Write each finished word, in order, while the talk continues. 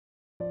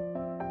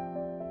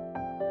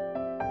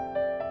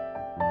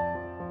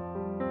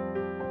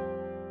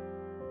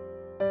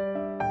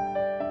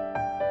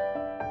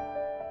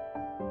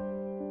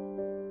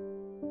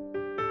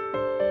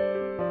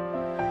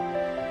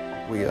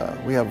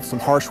We have some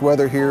harsh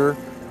weather here.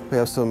 We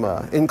have some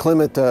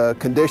inclement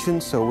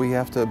conditions, so we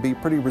have to be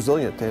pretty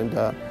resilient. And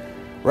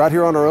we're out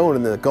here on our own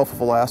in the Gulf of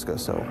Alaska,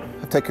 so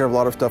we take care of a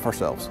lot of stuff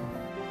ourselves.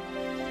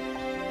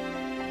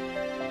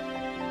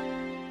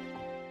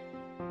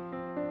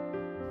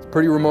 It's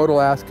pretty remote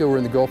Alaska. We're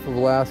in the Gulf of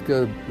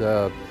Alaska,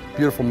 the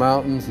beautiful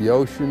mountains, the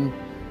ocean,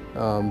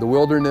 the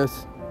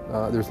wilderness.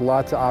 There's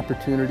lots of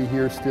opportunity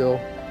here still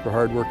for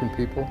hardworking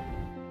people.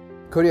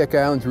 Kodiak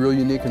Island's a real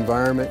unique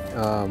environment.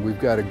 We've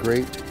got a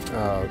great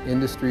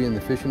industry in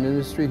the fishing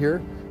industry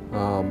here.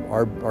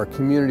 Our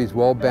community is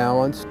well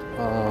balanced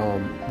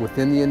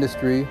within the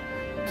industry.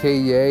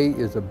 KEA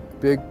is a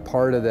big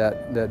part of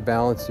that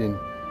balancing.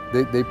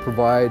 They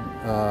provide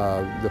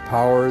the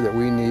power that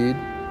we need,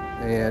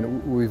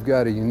 and we've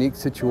got a unique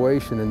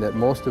situation in that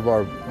most of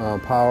our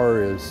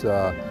power is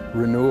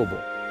renewable.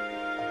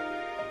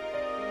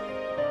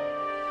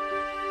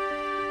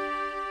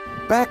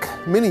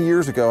 Back many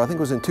years ago, I think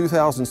it was in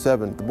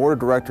 2007, the board of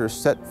directors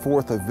set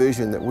forth a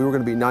vision that we were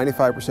going to be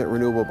 95%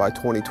 renewable by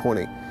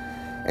 2020.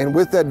 And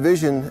with that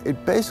vision,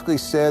 it basically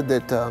said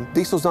that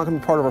diesel is not going to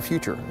be part of our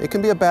future. It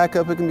can be a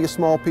backup, it can be a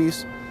small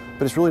piece,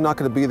 but it's really not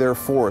going to be there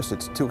for us.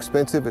 It's too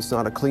expensive, it's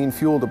not a clean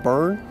fuel to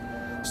burn.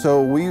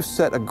 So we've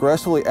set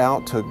aggressively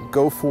out to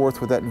go forth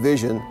with that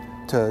vision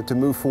to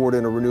move forward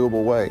in a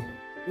renewable way.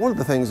 One of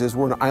the things is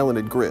we're an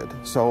islanded grid.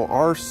 So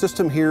our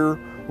system here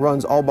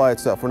runs all by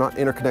itself. We're not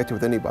interconnected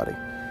with anybody.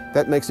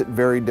 That makes it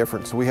very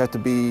different. So we have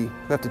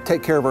to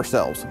take care of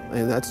ourselves.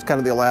 And that's kind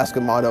of the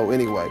Alaska motto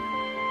anyway.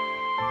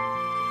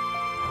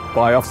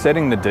 By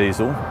offsetting the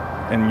diesel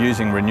and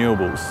using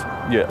renewables,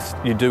 yes,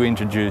 you do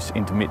introduce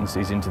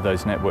intermittencies into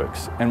those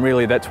networks. And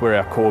really that's where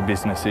our core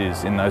business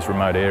is, in those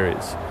remote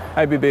areas.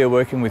 ABB are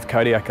working with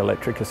Kodiak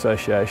Electric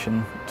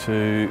Association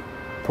to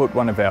put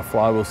one of our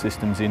flywheel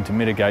systems in to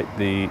mitigate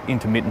the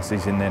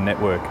intermittencies in their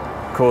network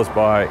caused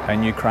by a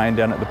new crane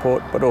down at the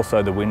port, but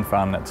also the wind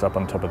farm that's up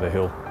on top of the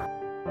hill.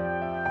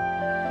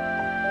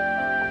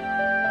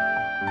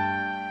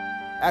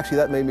 Actually,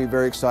 that made me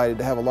very excited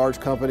to have a large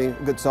company, a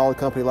good solid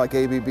company like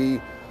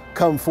ABB,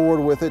 come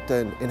forward with it,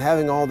 and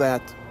having all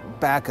that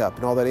backup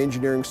and all that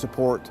engineering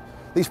support.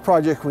 These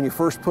projects, when you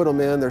first put them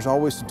in, there's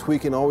always some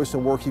tweaking, always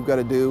some work you've got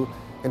to do,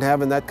 and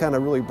having that kind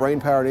of really brain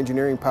power and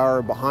engineering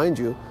power behind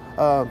you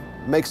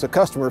makes the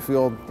customer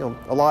feel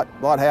a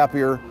lot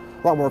happier,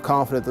 a lot more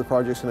confident the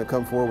project's going to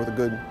come forward with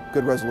a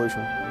good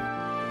resolution.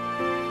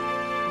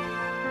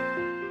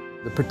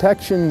 The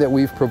protection that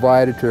we've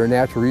provided to our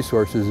natural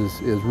resources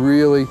is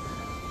really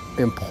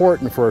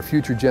important for our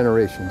future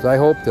generations. I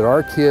hope that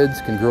our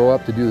kids can grow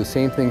up to do the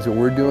same things that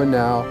we're doing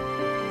now,